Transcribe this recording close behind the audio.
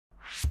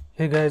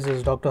Hey guys, this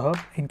is Dr. Hub.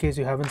 In case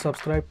you haven't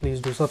subscribed, please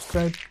do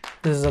subscribe.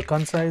 This is a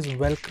concise,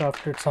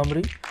 well-crafted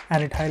summary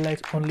and it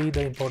highlights only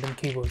the important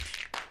keywords.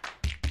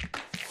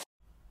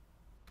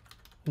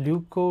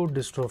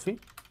 Leukodystrophy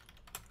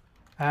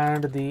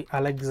and the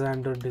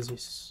Alexander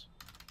disease.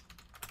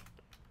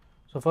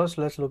 So first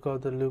let's look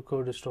at the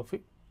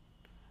leukodystrophy.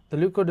 The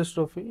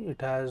leukodystrophy,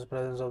 it has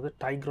presence of the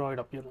tigroid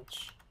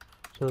appearance.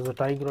 So there's a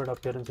tigroid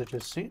appearance which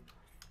is seen,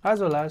 as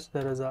well as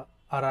there is a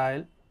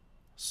aryl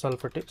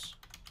sulfatase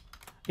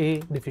A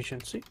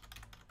deficiency.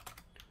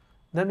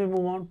 Then we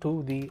move on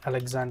to the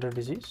Alexander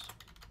disease.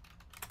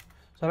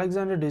 So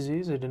Alexander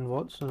disease, it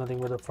involves nothing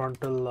but the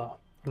frontal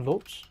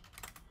lobes,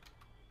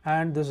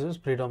 and this is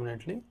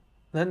predominantly.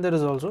 Then there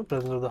is also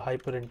presence of the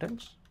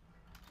hyperintense.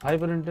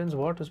 Hyperintense,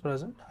 what is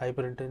present?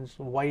 Hyperintense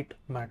white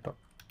matter.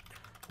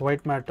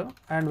 White matter,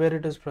 and where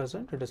it is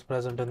present? It is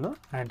present in the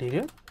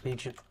anterior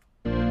region.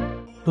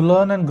 To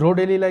learn and grow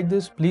daily like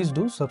this, please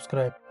do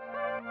subscribe.